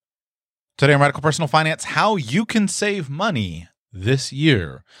Today on Radical Personal Finance, how you can save money this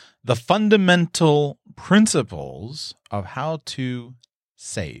year. The fundamental principles of how to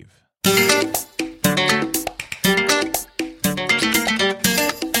save.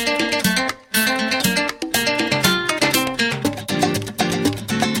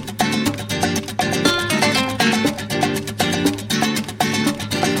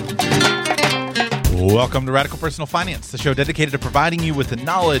 Welcome to Radical Personal Finance, the show dedicated to providing you with the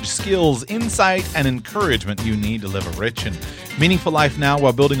knowledge, skills, insight, and encouragement you need to live a rich and meaningful life now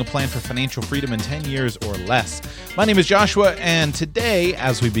while building a plan for financial freedom in 10 years or less. My name is Joshua, and today,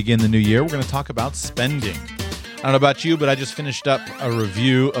 as we begin the new year, we're going to talk about spending. I don't know about you, but I just finished up a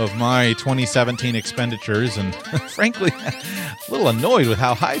review of my 2017 expenditures and frankly, a little annoyed with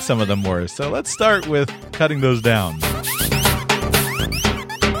how high some of them were. So let's start with cutting those down.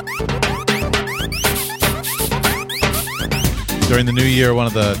 During the new year, one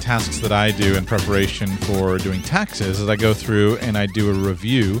of the tasks that I do in preparation for doing taxes is I go through and I do a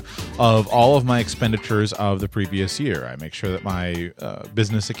review of all of my expenditures of the previous year. I make sure that my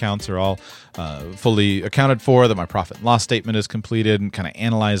business accounts are all fully accounted for, that my profit and loss statement is completed, and kind of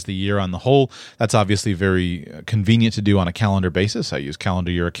analyze the year on the whole. That's obviously very convenient to do on a calendar basis. I use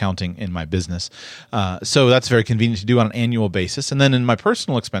calendar year accounting in my business. So that's very convenient to do on an annual basis. And then in my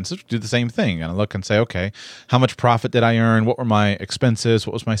personal expenses, do the same thing. And I look and say, okay, how much profit did I earn? What were my expenses?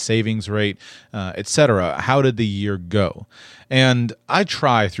 What was my savings rate, etc.? How did the year go? And I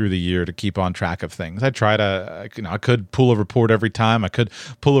try through the year to keep on track of things. I try to, I could pull a report every time. I could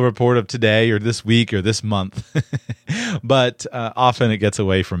pull a report of today or this week or this month, but often it gets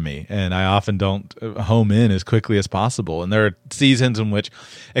away from me, and I often don't home in as quickly as possible. And there are seasons in which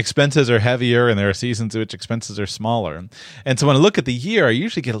expenses are heavier, and there are seasons in which expenses are smaller. And so when I look at the year, I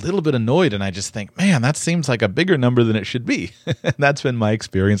usually get a little bit annoyed, and I just think, man, that seems like a bigger number than it should be. That's been my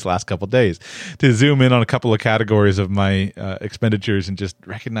experience the last couple of days. To zoom in on a couple of categories of my expenditures and just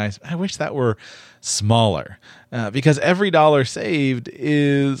recognize, I wish that were smaller, because every dollar saved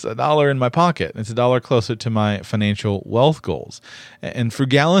is a dollar in my pocket. It's a dollar closer to my financial wealth goals. And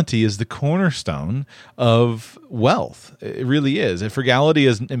frugality is the cornerstone of wealth. It really is. And frugality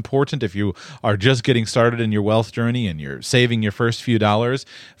is important if you are just getting started in your wealth journey and you're saving your first few dollars.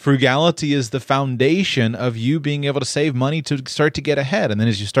 Frugality is the foundation of you being able to save money to start to get ahead. And then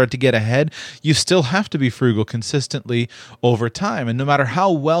as you start to get ahead, you still have to be frugal consistently over time. And no matter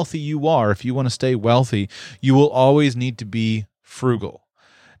how wealthy you are, if you want to stay wealthy, you will always need to be frugal.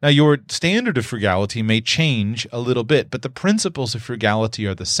 Now, your standard of frugality may change a little bit, but the principles of frugality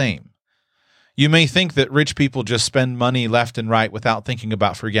are the same. You may think that rich people just spend money left and right without thinking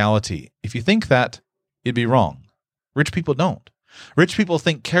about frugality. If you think that, you'd be wrong. Rich people don't. Rich people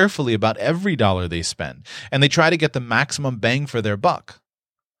think carefully about every dollar they spend, and they try to get the maximum bang for their buck.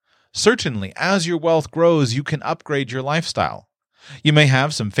 Certainly, as your wealth grows, you can upgrade your lifestyle. You may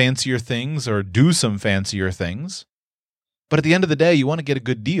have some fancier things or do some fancier things, but at the end of the day, you want to get a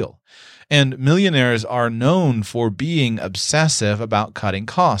good deal. And millionaires are known for being obsessive about cutting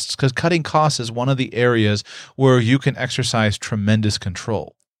costs, because cutting costs is one of the areas where you can exercise tremendous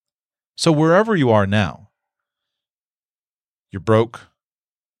control. So wherever you are now, you're broke,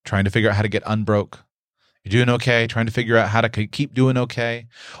 trying to figure out how to get unbroke. You're doing okay, trying to figure out how to keep doing okay.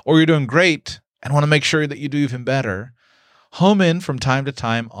 Or you're doing great and want to make sure that you do even better. Home in from time to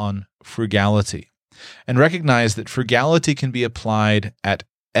time on frugality and recognize that frugality can be applied at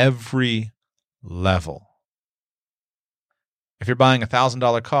every level. If you're buying a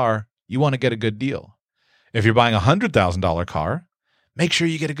 $1,000 car, you want to get a good deal. If you're buying a $100,000 car, make sure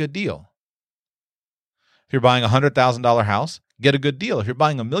you get a good deal. If you're buying a $100,000 house, get a good deal. If you're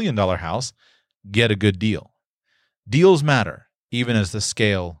buying $1 million house, get a good deal. Deals matter, even as the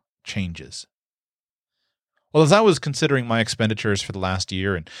scale changes. Well, as I was considering my expenditures for the last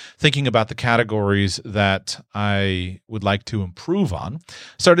year and thinking about the categories that I would like to improve on,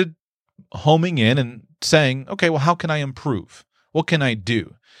 started homing in and saying, okay, well, how can I improve? What can I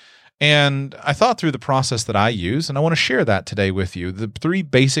do? And I thought through the process that I use, and I want to share that today with you, the 3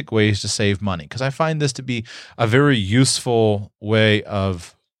 basic ways to save money, because I find this to be a very useful way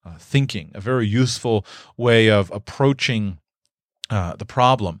of thinking, a very useful way of approaching the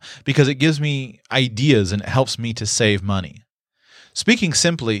problem, because it gives me ideas and it helps me to save money. Speaking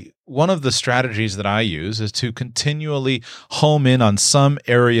simply, one of the strategies that I use is to continually home in on some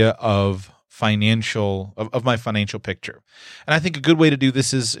area of my financial picture. And I think a good way to do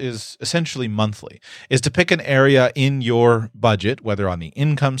this is essentially monthly, is to pick an area in your budget, whether on the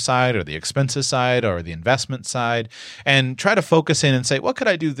income side or the expenses side or the investment side, and try to focus in and say, what could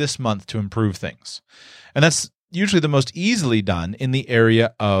I do this month to improve things? And that's usually the most easily done in the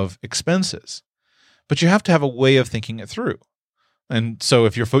area of expenses. But you have to have a way of thinking it through. And so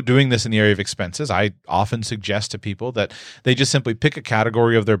if you're doing this in the area of expenses, I often suggest to people that they just simply pick a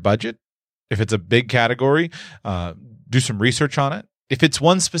category of their budget. If it's a big category, do some research on it. If it's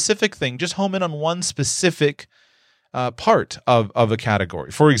one specific thing, just home in on one specific part of a category.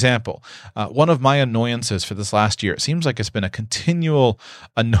 For example, one of my annoyances for this last year, it seems like it's been a continual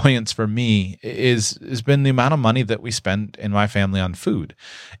annoyance for me, has been the amount of money that we spend in my family on food.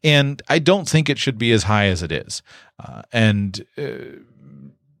 And I don't think it should be as high as it is.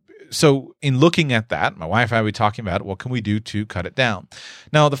 So in looking at that, my wife and I were talking about what can we do to cut it down.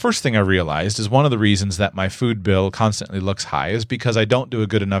 Now, the first thing I realized is one of the reasons that my food bill constantly looks high is because I don't do a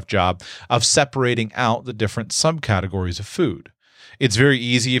good enough job of separating out the different subcategories of food. It's very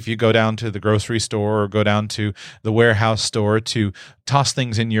easy if you go down to the grocery store or go down to the warehouse store to toss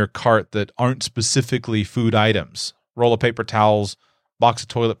things in your cart that aren't specifically food items. Roll of paper towels, box of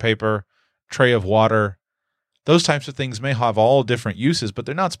toilet paper, tray of water. Those types of things may have all different uses, but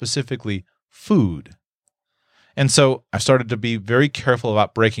they're not specifically food. And so I've started to be very careful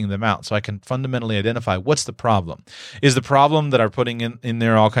about breaking them out so I can fundamentally identify what's the problem. Is the problem that I'm putting in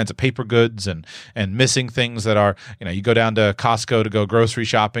there all kinds of paper goods and missing things that are, you go down to Costco to go grocery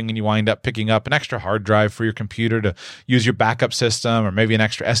shopping and you wind up picking up an extra hard drive for your computer to use your backup system or maybe an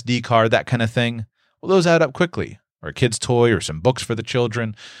extra SD card, that kind of thing. Well, those add up quickly. Or a kid's toy or some books for the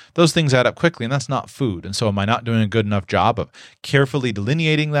children. Those things add up quickly, and that's not food. And so am I not doing a good enough job of carefully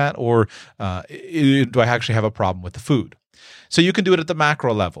delineating that, or do I actually have a problem with the food? So you can do it at the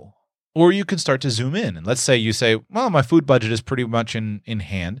macro level, or you can start to zoom in. And let's say you say, well, my food budget is pretty much in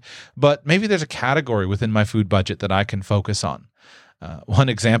hand, but maybe there's a category within my food budget that I can focus on. One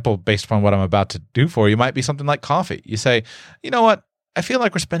example based upon what I'm about to do for you might be something like coffee. You say, you know what? I feel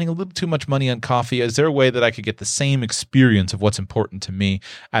like we're spending a little too much money on coffee. Is there a way that I could get the same experience of what's important to me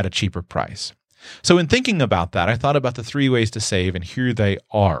at a cheaper price? So in thinking about that, I thought about the 3 ways to save, and here they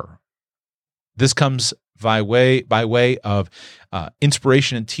are. This comes by way of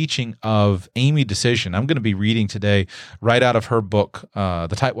inspiration and teaching of Amy Decision. I'm going to be reading today right out of her book,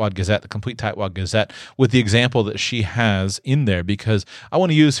 The Tightwad Gazette, The Complete Tightwad Gazette, with the example that she has in there because I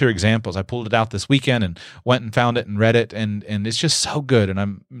want to use her examples. I pulled it out this weekend and went and found it and read it, and it's just so good.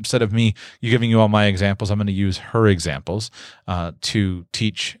 And instead of me giving you all my examples, I'm going to use her examples to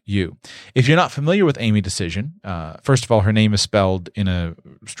teach you. If you're not familiar with Amy Decision, first of all, her name is spelled in a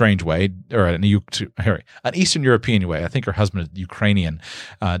strange way, or an Eastern European way. I think her husband is Ukrainian,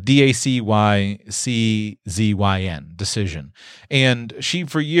 Dacyczyn, Decision. And she,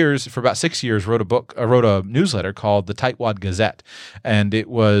 for about 6 years, wrote a newsletter called the Tightwad Gazette, and it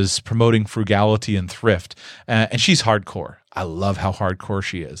was promoting frugality and thrift. And she's hardcore. I love how hardcore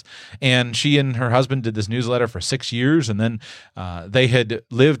she is. And she and her husband did this newsletter for 6 years, and then they had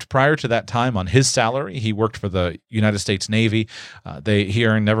lived prior to that time on his salary. He worked for the United States Navy. He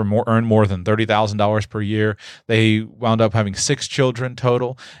earned more than $30,000 per year. They wound up having 6 children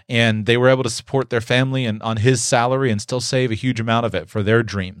total, and they were able to support their family and on his salary and still save a huge amount of it for their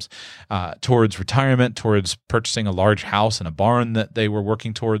dreams towards retirement, towards purchasing a large house and a barn that they were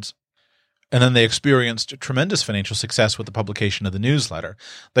working towards. And then they experienced tremendous financial success with the publication of the newsletter.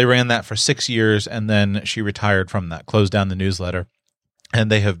 They ran that for 6 years, and then she retired from that, closed down the newsletter. And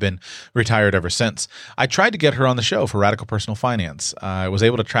they have been retired ever since. I tried to get her on the show for Radical Personal Finance. I was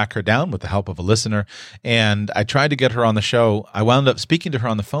able to track her down with the help of a listener, and I tried to get her on the show. I wound up speaking to her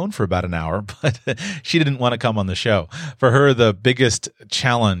on the phone for about an hour, but she didn't want to come on the show. For her, the biggest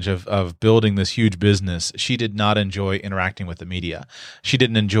challenge of building this huge business, she did not enjoy interacting with the media. She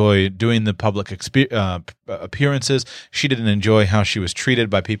didn't enjoy doing the public appearances. She didn't enjoy how she was treated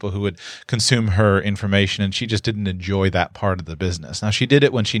by people who would consume her information, and she just didn't enjoy that part of the business. Now, she did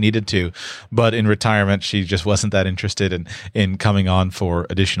it when she needed to, but in retirement, she just wasn't that interested in coming on for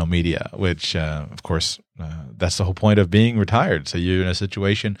additional media, which, of course, that's the whole point of being retired. So you're in a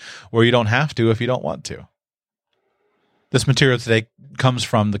situation where you don't have to if you don't want to. This material today comes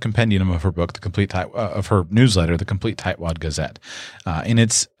from the compendium of her book, of her newsletter, The Complete Tightwad Gazette, and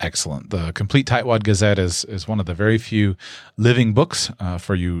it's excellent. The Complete Tightwad Gazette is one of the very few living books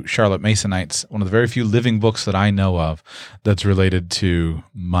for you Charlotte Masonites, one of the very few living books that I know of that's related to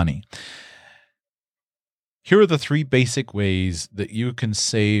money. Here are the 3 basic ways that you can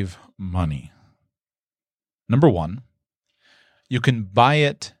save money. Number 1, you can buy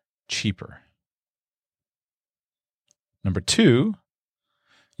it cheaper. Number 2,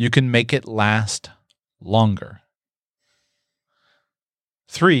 you can make it last longer.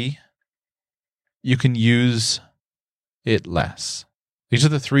 3, you can use it less. These are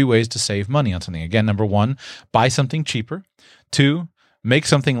the three ways to save money on something. Again, number one, buy something cheaper. Two, make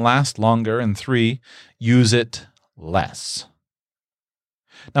something last longer. And three, use it less.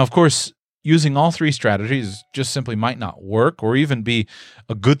 Now, of course, using all three strategies just simply might not work or even be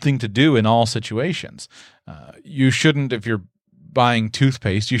a good thing to do in all situations. You shouldn't, if you're buying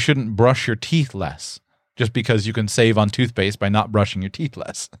toothpaste, you shouldn't brush your teeth less just because you can save on toothpaste by not brushing your teeth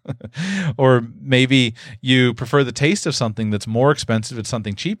less. Or maybe you prefer the taste of something that's more expensive at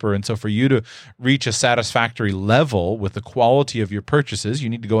something cheaper. And so for you to reach a satisfactory level with the quality of your purchases, you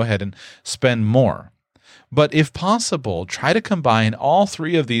need to go ahead and spend more. But if possible, try to combine all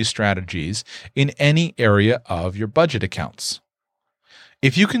three of these strategies in any area of your budget accounts.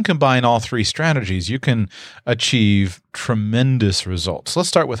 If you can combine all three strategies, you can achieve tremendous results. Let's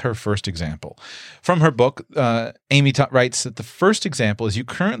start with her first example. From her book, Amy writes that the first example is you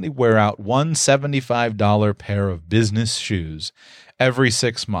currently wear out one $75 pair of business shoes every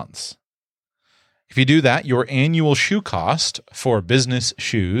 6 months. If you do that, your annual shoe cost for business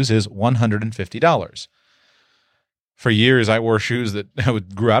shoes is $150. For years, I wore shoes that I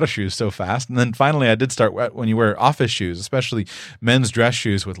grew out of shoes so fast. And then finally, I did start when you wear office shoes, especially men's dress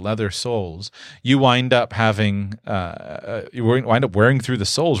shoes with leather soles, you wind up wearing through the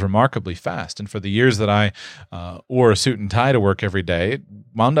soles remarkably fast. And for the years that I wore a suit and tie to work every day, it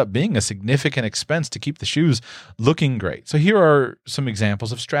wound up being a significant expense to keep the shoes looking great. So here are some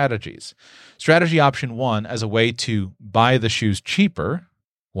examples of strategies. Strategy option one, as a way to buy the shoes cheaper,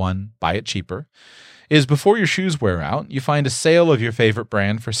 buy it cheaper, is before your shoes wear out, you find a sale of your favorite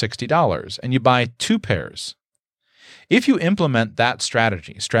brand for $60 and you buy 2 pairs. If you implement that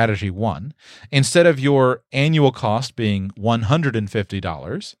strategy one, instead of your annual cost being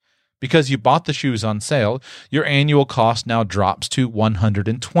 $150, because you bought the shoes on sale, your annual cost now drops to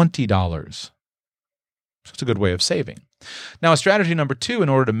 $120. It's a good way of saving. Now, strategy number two, in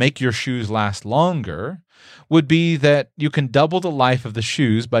order to make your shoes last longer, would be that you can double the life of the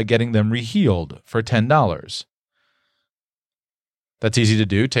shoes by getting them reheeled for $10. That's easy to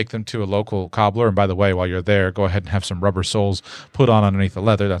do. Take them to a local cobbler. And by the way, while you're there, go ahead and have some rubber soles put on underneath the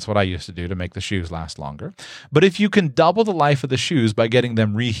leather. That's what I used to do to make the shoes last longer. But if you can double the life of the shoes by getting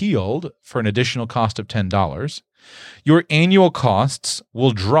them reheeled for an additional cost of $10, your annual costs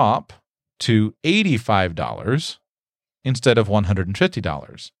will drop to $85 instead of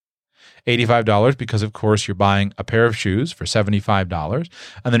 $150. $85 because, of course, you're buying a pair of shoes for $75,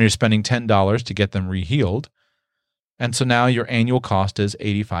 and then you're spending $10 to get them reheeled. And so now your annual cost is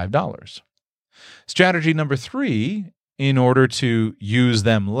 $85. Strategy number three, in order to use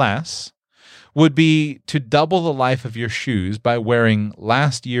them less, would be to double the life of your shoes by wearing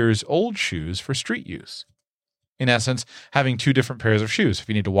last year's old shoes for street use. In essence, having 2 different pairs of shoes. If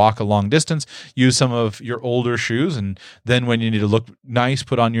you need to walk a long distance, use some of your older shoes, and then when you need to look nice,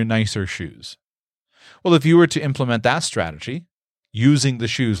 put on your nicer shoes. Well, if you were to implement that strategy, using the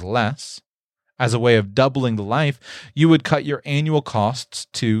shoes less, as a way of doubling the life, you would cut your annual costs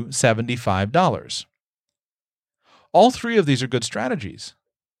to $75. All three of these are good strategies.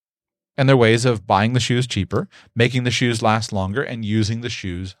 And they're ways of buying the shoes cheaper, making the shoes last longer, and using the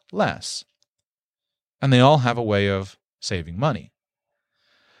shoes less. And they all have a way of saving money.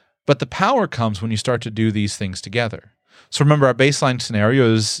 But the power comes when you start to do these things together. So remember, our baseline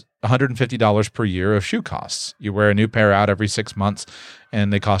scenario is $150 per year of shoe costs. You wear a new pair out every 6 months,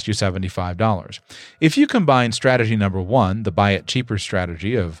 and they cost you $75. If you combine strategy number one, the buy it cheaper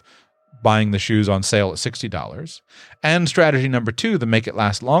strategy of buying the shoes on sale at $60, and strategy number two, the make it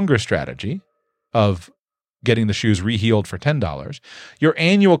last longer strategy of getting the shoes reheeled for $10, your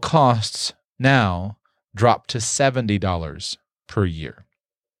annual costs now drop to $70 per year.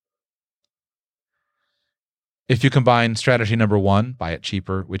 If you combine strategy number one, buy it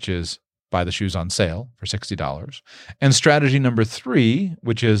cheaper, which is buy the shoes on sale for $60, and strategy number three,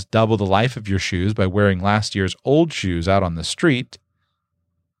 which is double the life of your shoes by wearing last year's old shoes out on the street,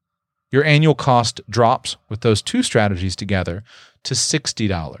 your annual cost drops with those two strategies together to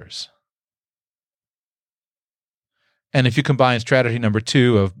 $60. And if you combine strategy number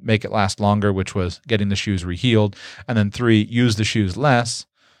two of make it last longer, which was getting the shoes reheeled, and then three, use the shoes less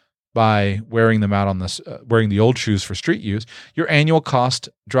by wearing them out on wearing the old shoes for street use, your annual cost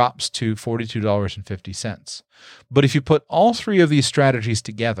drops to $42.50. But if you put all three of these strategies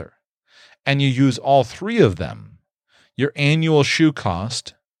together and you use all three of them, your annual shoe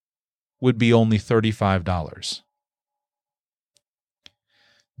cost would be only $35.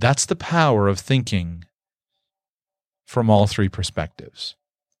 That's the power of thinking from all three perspectives.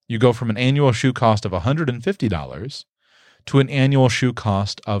 You go from an annual shoe cost of $150 to an annual shoe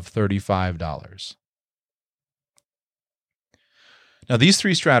cost of $35. Now, these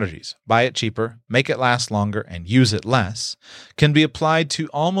three strategies, buy it cheaper, make it last longer, and use it less, can be applied to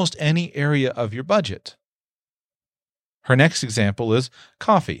almost any area of your budget. Her next example is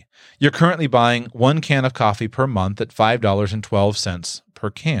coffee. You're currently buying 1 can of coffee per month at $5.12 per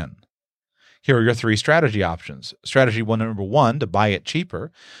can. Here are your three strategy options. Strategy number one, to buy it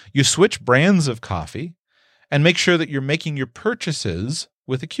cheaper. You switch brands of coffee and make sure that you're making your purchases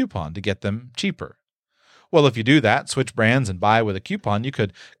with a coupon to get them cheaper. Well, if you do that, switch brands and buy with a coupon, you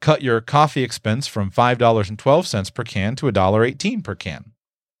could cut your coffee expense from $5.12 per can to $1.18 per can.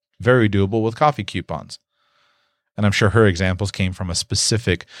 Very doable with coffee coupons. And I'm sure her examples came from a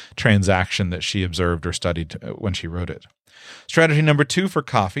specific transaction that she observed or studied when she wrote it. Strategy number two for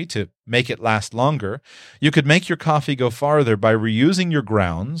coffee, to make it last longer. You could make your coffee go farther by reusing your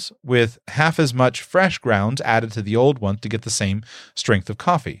grounds with half as much fresh grounds added to the old one to get the same strength of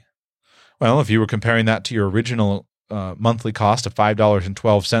coffee. Well, if you were comparing that to your original monthly cost of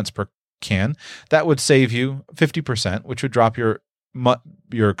 $5.12 per can, that would save you 50%, which would drop your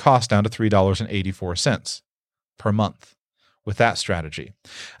cost down to $3.84 per month with that strategy.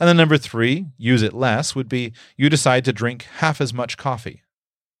 And then number three, use it less, would be you decide to drink half as much coffee.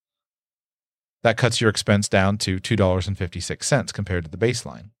 That cuts your expense down to $2.56 compared to the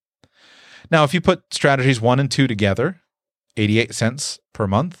baseline. Now, if you put strategies 1 and 2 together, 88 cents per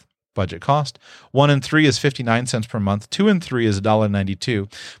month budget cost. 1 and 3 is 59 cents per month. 2 and 3 is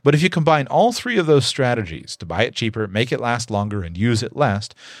 $1.92. But if you combine all three of those strategies to buy it cheaper, make it last longer, and use it less,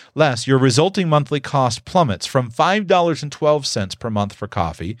 your resulting monthly cost plummets from $5.12 per month for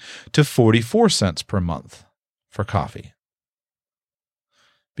coffee to 44 cents per month for coffee,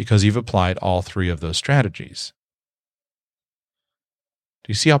 because you've applied all three of those strategies. Do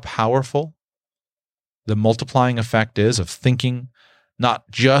you see how powerful the multiplying effect is of thinking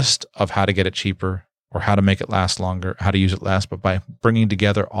not just of how to get it cheaper or how to make it last longer, how to use it less, but by bringing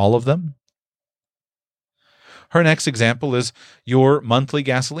together all of them? Her next example is your monthly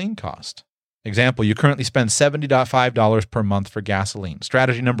gasoline cost. Example, you currently spend $75 per month for gasoline.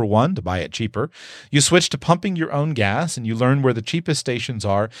 Strategy number one, to buy it cheaper. You switch to pumping your own gas and you learn where the cheapest stations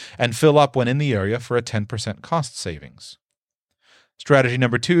are and fill up when in the area for a 10% cost savings. Strategy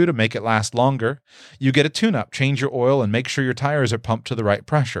number two, to make it last longer. You get a tune-up, change your oil, and make sure your tires are pumped to the right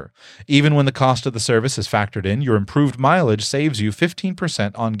pressure. Even when the cost of the service is factored in, your improved mileage saves you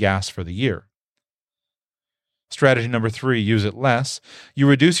 15% on gas for the year. Strategy number three, use it less. You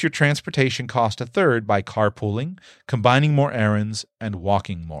reduce your transportation cost a third by carpooling, combining more errands, and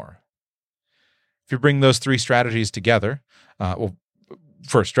walking more. If you bring those three strategies together,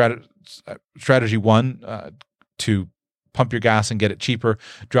 first, strategy one, to pump your gas and get it cheaper,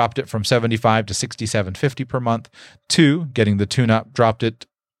 dropped it from $75 to $67.50 per month. 2, getting the tune-up, dropped it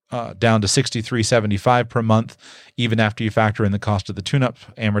down to $63.75 per month, even after you factor in the cost of the tune-up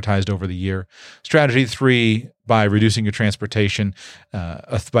amortized over the year. Strategy 3, by reducing your transportation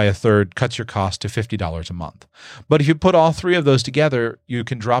by a third, cuts your cost to $50 a month. But if you put all three of those together, you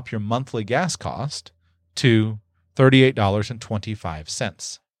can drop your monthly gas cost to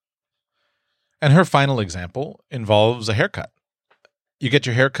 $38.25. And her final example involves a haircut. You get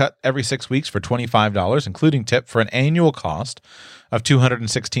your hair cut every 6 weeks for $25, including tip, for an annual cost of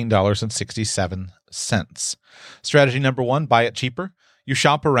 $216.67. Strategy number one, buy it cheaper. You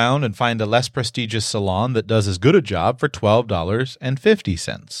shop around and find a less prestigious salon that does as good a job for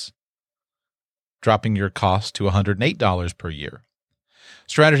 $12.50, dropping your cost to $108 per year.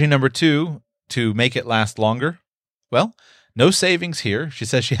 Strategy number two, to make it last longer. Well, no savings here. She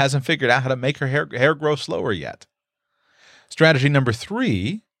says she hasn't figured out how to make her hair grow slower yet. Strategy number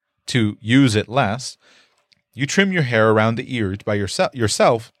 3, to use it less. You trim your hair around the ears by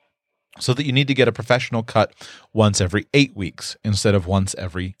yourself so that you need to get a professional cut once every 8 weeks instead of once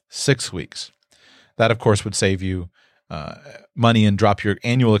every 6 weeks. That, of course, would save you money and drop your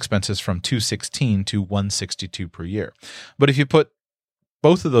annual expenses from $216 to $162 per year. But if you put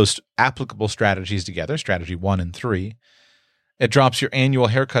both of those applicable strategies together, strategy 1 and 3, it drops your annual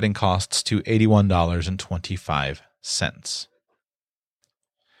haircutting costs to $81.25.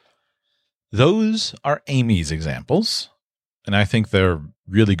 Those are Amy's examples, and I think they're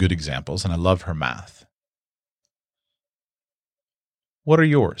really good examples, and I love her math. What are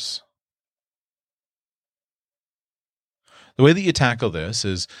yours? The way that you tackle this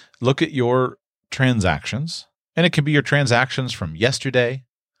is look at your transactions, and it can be your transactions from yesterday,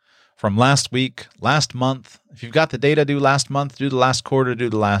 from last week, last month. If you've got the data, do last month, do the last quarter, do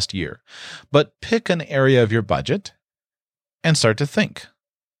the last year. But pick an area of your budget and start to think.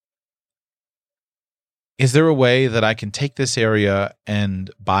 Is there a way that I can take this area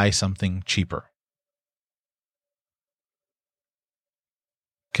and buy something cheaper?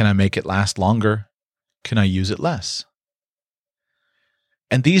 Can I make it last longer? Can I use it less?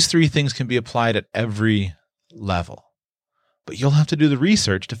 And these three things can be applied at every level. But you'll have to do the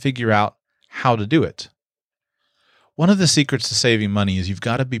research to figure out how to do it. One of the secrets to saving money is you've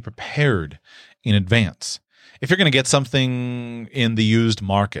got to be prepared in advance. If you're going to get something in the used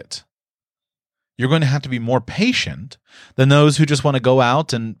market, you're going to have to be more patient than those who just want to go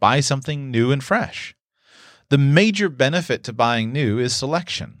out and buy something new and fresh. The major benefit to buying new is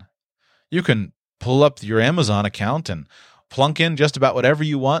selection. You can pull up your Amazon account and plunk in just about whatever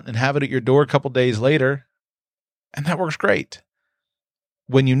you want and have it at your door a couple days later, and that works great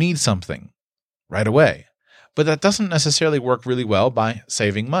when you need something right away. But that doesn't necessarily work really well by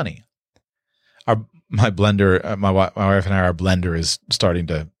saving money. My blender, my wife and I, our blender is starting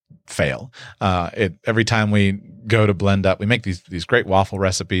to fail. Every time we go to blend up, we make these great waffle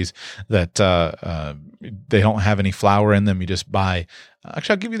recipes that they don't have any flour in them. You just buy.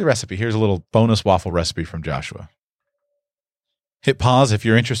 Actually, I'll give you the recipe. Here's a little bonus waffle recipe from Joshua. Hit pause if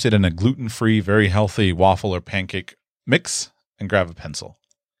you're interested in a gluten-free, very healthy waffle or pancake mix, and grab a pencil.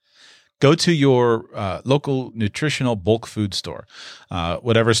 Go to your local nutritional bulk food store,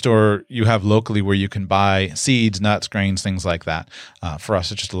 whatever store you have locally where you can buy seeds, nuts, grains, things like that. For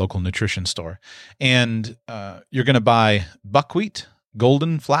us, it's just a local nutrition store. And you're going to buy buckwheat,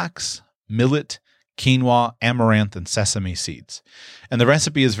 golden flax, millet, quinoa, amaranth, and sesame seeds. And the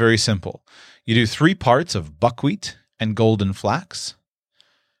recipe is very simple. You do 3 parts of buckwheat and golden flax,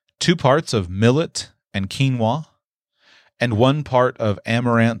 2 parts of millet and quinoa, and 1 part of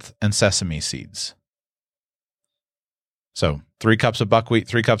amaranth and sesame seeds. So 3 cups of buckwheat,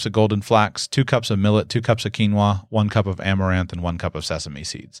 3 cups of golden flax, 2 cups of millet, 2 cups of quinoa, 1 cup of amaranth, and 1 cup of sesame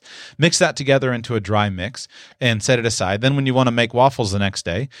seeds. Mix that together into a dry mix and set it aside. Then when you want to make waffles the next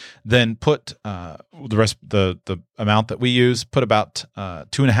day, then put the amount that we use, put about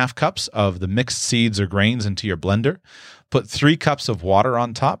 2.5 cups of the mixed seeds or grains into your blender. Put 3 cups of water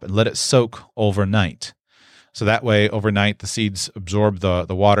on top and let it soak overnight. So that way, overnight, the seeds absorb the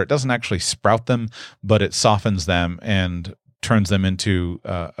water. It doesn't actually sprout them, but it softens them and turns them into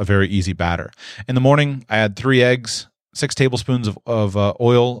a very easy batter. In the morning, I add 3 eggs, 6 tablespoons of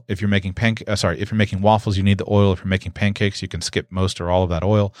oil. If you're making if you're making waffles, you need the oil. If you're making pancakes, you can skip most or all of that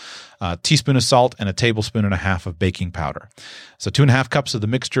oil. A teaspoon of salt and a tablespoon and a half of baking powder. So 2.5 cups of the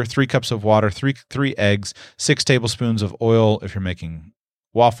mixture, 3 cups of water, 3 eggs, 6 tablespoons of oil if you're making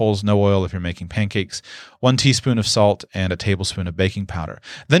waffles, no oil if you're making pancakes, 1 teaspoon of salt, and a tablespoon of baking powder.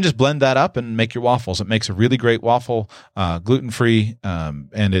 Then just blend that up and make your waffles. It makes a really great waffle, gluten-free,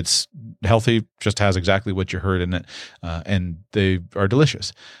 and it's healthy, just has exactly what you heard in it, and they are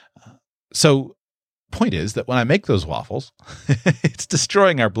delicious. So point is that when I make those waffles, it's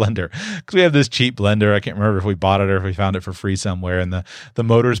destroying our blender because we have this cheap blender. I can't remember if we bought it or if we found it for free somewhere, and the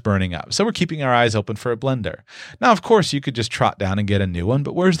motor's burning up. So we're keeping our eyes open for a blender. Now, of course, you could just trot down and get a new one,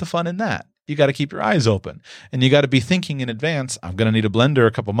 but where's the fun in that? You got to keep your eyes open, and you got to be thinking in advance. I'm going to need a blender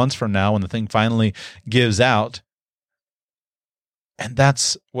a couple months from now when the thing finally gives out. And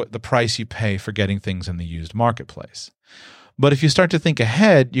that's what the price you pay for getting things in the used marketplace. But if you start to think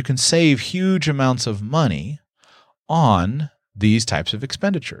ahead, you can save huge amounts of money on these types of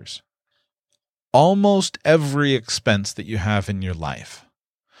expenditures. Almost every expense that you have in your life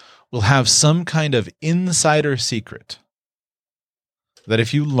will have some kind of insider secret that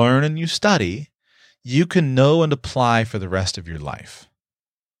if you learn and you study, you can know and apply for the rest of your life.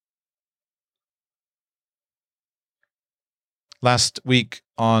 Last week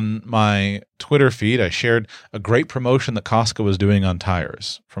on my Twitter feed, I shared a great promotion that Costco was doing on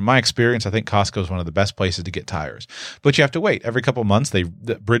tires. From my experience, I think Costco is one of the best places to get tires. But you have to wait. Every couple of months,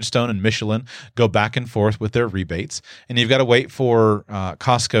 Bridgestone and Michelin go back and forth with their rebates. And you've got to wait for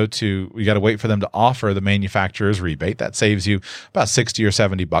you got to wait for them to offer the manufacturer's rebate. That saves you about $60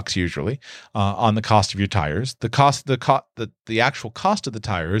 or $70 usually on the cost of your tires. The actual cost of the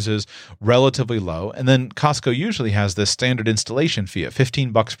tires is relatively low. And then Costco usually has this standard installation fee of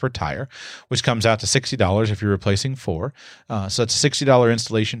 $15 per tire, which comes out to $60 if you're replacing 4. So it's a $60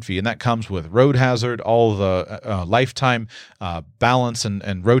 installation fee, and that comes with road hazard, all the lifetime balance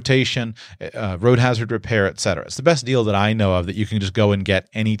and rotation, road hazard repair, etc. It's the best deal that I know of that you can just go and get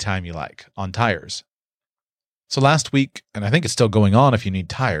anytime you like on tires. So last week, and I think it's still going on if you need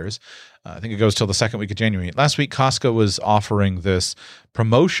tires, I think it goes till the second week of January. Last week, Costco was offering this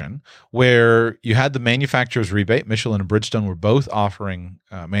promotion where you had the manufacturer's rebate. Michelin and Bridgestone were both offering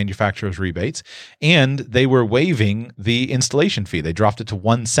manufacturer's rebates, and they were waiving the installation fee. They dropped it to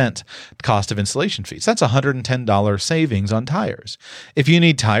 1 cent cost of installation fees. That's $110 savings on tires. If you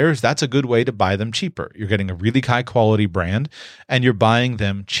need tires, that's a good way to buy them cheaper. You're getting a really high quality brand, and you're buying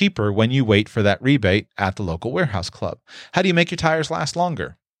them cheaper when you wait for that rebate at the local warehouse club. How do you make your tires last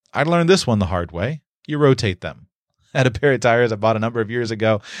longer? I learned this one the hard way. You rotate them. I had a pair of tires I bought a number of years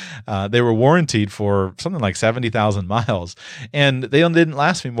ago. They were warranted for something like 70,000 miles, and they didn't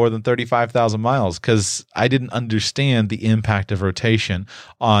last me more than 35,000 miles because I didn't understand the impact of rotation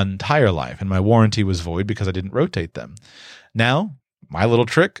on tire life, and my warranty was void because I didn't rotate them. Now, my little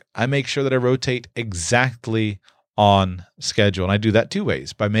trick, I make sure that I rotate exactly on schedule, and I do that 2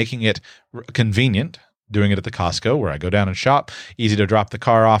 ways: by making it convenient, doing it at the Costco where I go down and shop, easy to drop the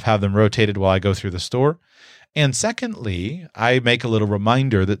car off, have them rotated while I go through the store. And secondly, I make a little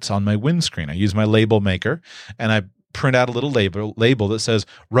reminder that's on my windscreen. I use my label maker, and I print out a little label that says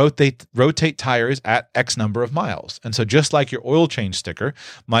rotate tires at X number of miles. And so just like your oil change sticker,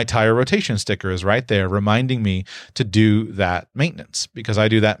 my tire rotation sticker is right there reminding me to do that maintenance, because I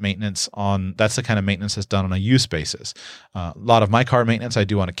do that maintenance that's the kind of maintenance that's done on a use basis. A lot of my car maintenance I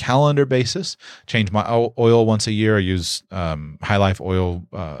do on a calendar basis. Change my oil once a year. I use High Life oil.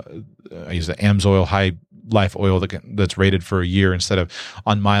 I use the AMSOIL High Life oil that's rated for a year instead of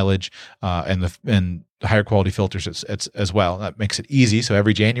on mileage, and higher quality filters as well. That makes it easy. So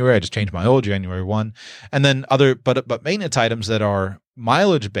every January, I just change my oil, January 1. And then but maintenance items that are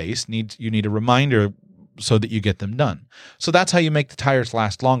mileage based, you need a reminder so that you get them done. So that's how you make the tires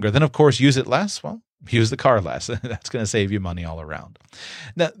last longer. Then of course, use it less. Well, use the car less. That's going to save you money all around.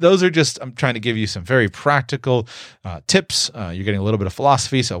 Now, those are I'm trying to give you some very practical tips. You're getting a little bit of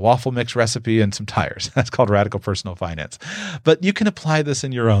philosophy, so a waffle mix recipe and some tires. That's called Radical Personal Finance. But you can apply this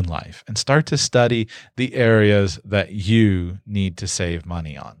in your own life and start to study the areas that you need to save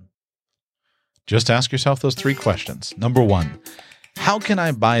money on. Just ask yourself those 3 questions. Number 1, how can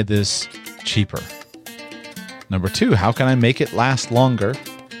I buy this cheaper? Number 2, how can I make it last longer?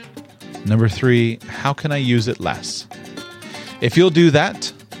 Number 3, how can I use it less? If you'll do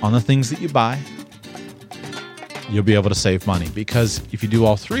that on the things that you buy, you'll be able to save money, because if you do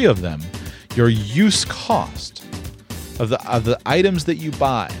all 3 of them, your use cost of the items that you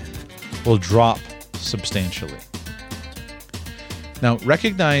buy will drop substantially. Now,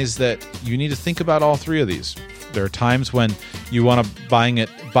 recognize that you need to think about all 3 of these. There are times when you want to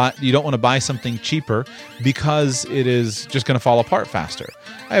you don't want to buy something cheaper because it is just going to fall apart faster.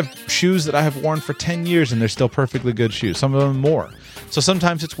 I have shoes that I have worn for 10 years and they're still perfectly good shoes, some of them more. So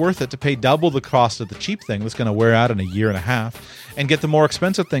sometimes it's worth it to pay double the cost of the cheap thing that's going to wear out in a year and a half and get the more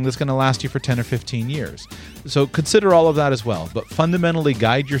expensive thing that's going to last you for 10 or 15 years. So consider all of that as well, but fundamentally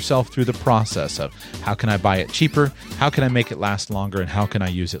guide yourself through the process of how can I buy it cheaper, how can I make it last longer, and how can I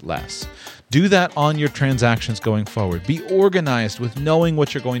use it less. Do that on your transactions going forward. Be organized with knowing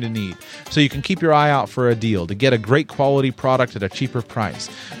what you're going to need so you can keep your eye out for a deal to get a great quality product at a cheaper price.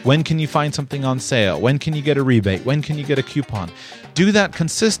 When can you find something on sale? When can you get a rebate? When can you get a coupon? Do that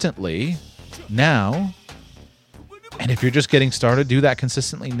consistently now. And if you're just getting started, do that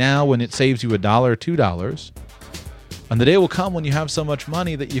consistently now when it saves you $1 or $2. And the day will come when you have so much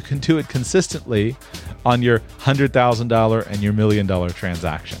money that you can do it consistently on your $100,000 and your $1 million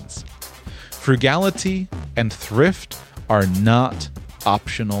transactions. Frugality and thrift are not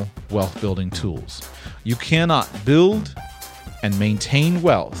optional wealth-building tools. You cannot build and maintain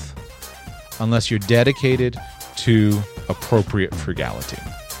wealth unless you're dedicated to appropriate frugality.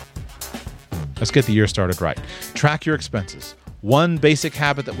 Let's get the year started right. Track your expenses. One basic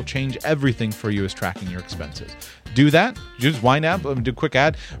habit that will change everything for you is tracking your expenses. Do that. Use YNAB. Let me do a quick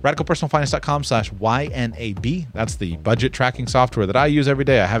ad. RadicalPersonalFinance.com/YNAB. That's the budget tracking software that I use every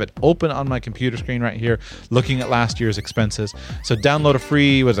day. I have it open on my computer screen right here, looking at last year's expenses. So download a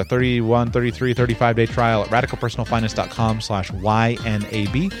free, 31, 33, 35-day trial at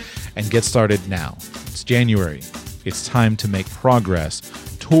RadicalPersonalFinance.com/YNAB and get started now. It's January. It's time to make progress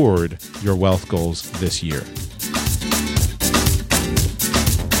toward your wealth goals this year.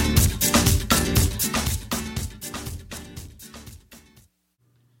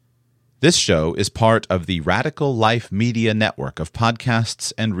 This show is part of the Radical Life Media network of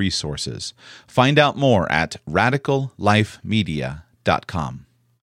podcasts and resources. Find out more at RadicalLifeMedia.com.